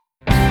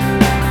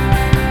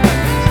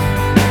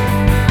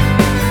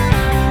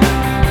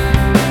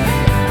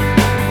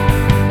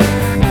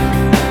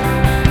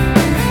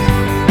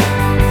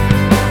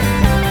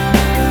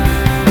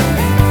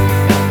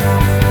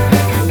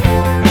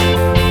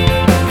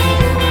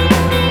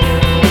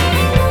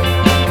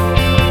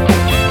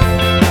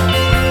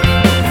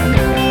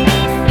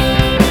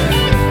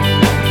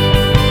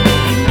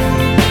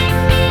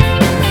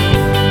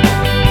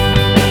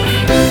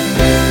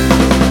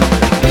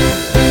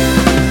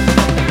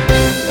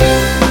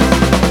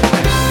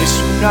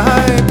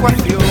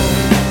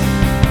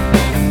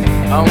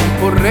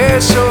por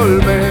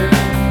resolver,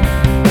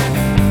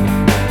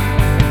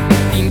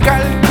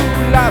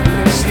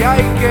 incalculables, y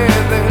hay que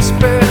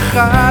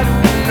despejar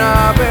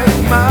una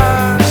vez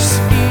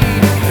más.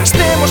 Y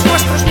restemos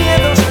nuestros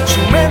miedos,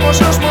 sumemos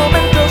los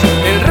momentos,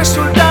 el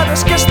resultado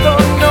es que esto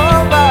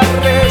no va a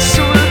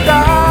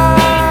resultar.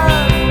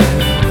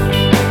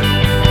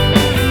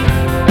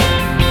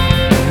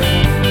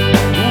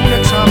 Un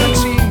examen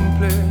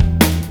simple,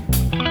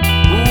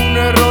 un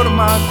error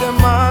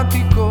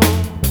matemático,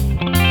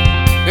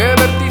 de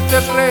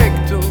vértices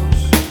rectos,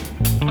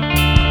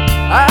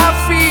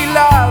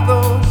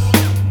 afilados,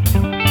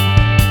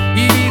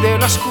 y de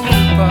las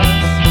culpas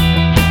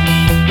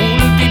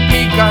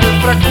multiplica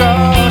el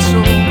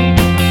fracaso.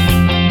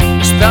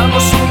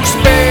 Estamos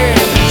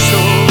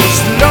suspensos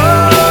los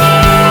dos.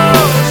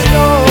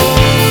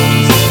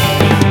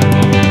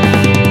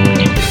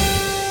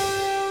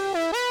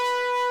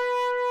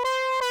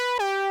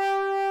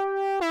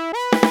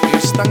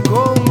 Es tan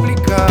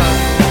complicado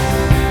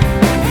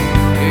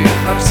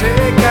dejarse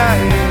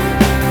caer.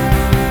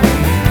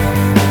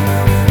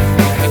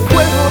 El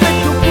cuerpo de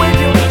tu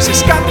cuello se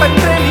escapa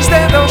entre mis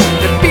dedos.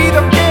 Te pido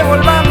que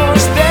volvamos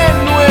de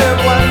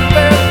nuevo a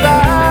empezar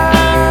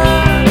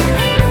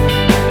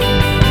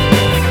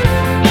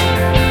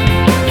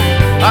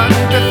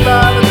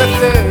de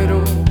cero,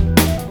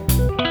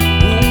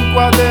 un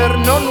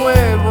cuaderno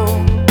nuevo,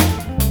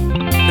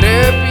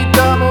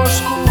 repitamos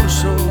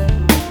curso,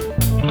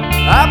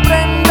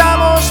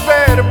 aprendamos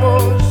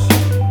verbos.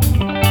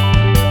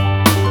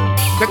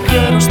 Te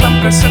quiero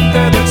tan presente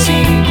del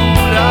signo.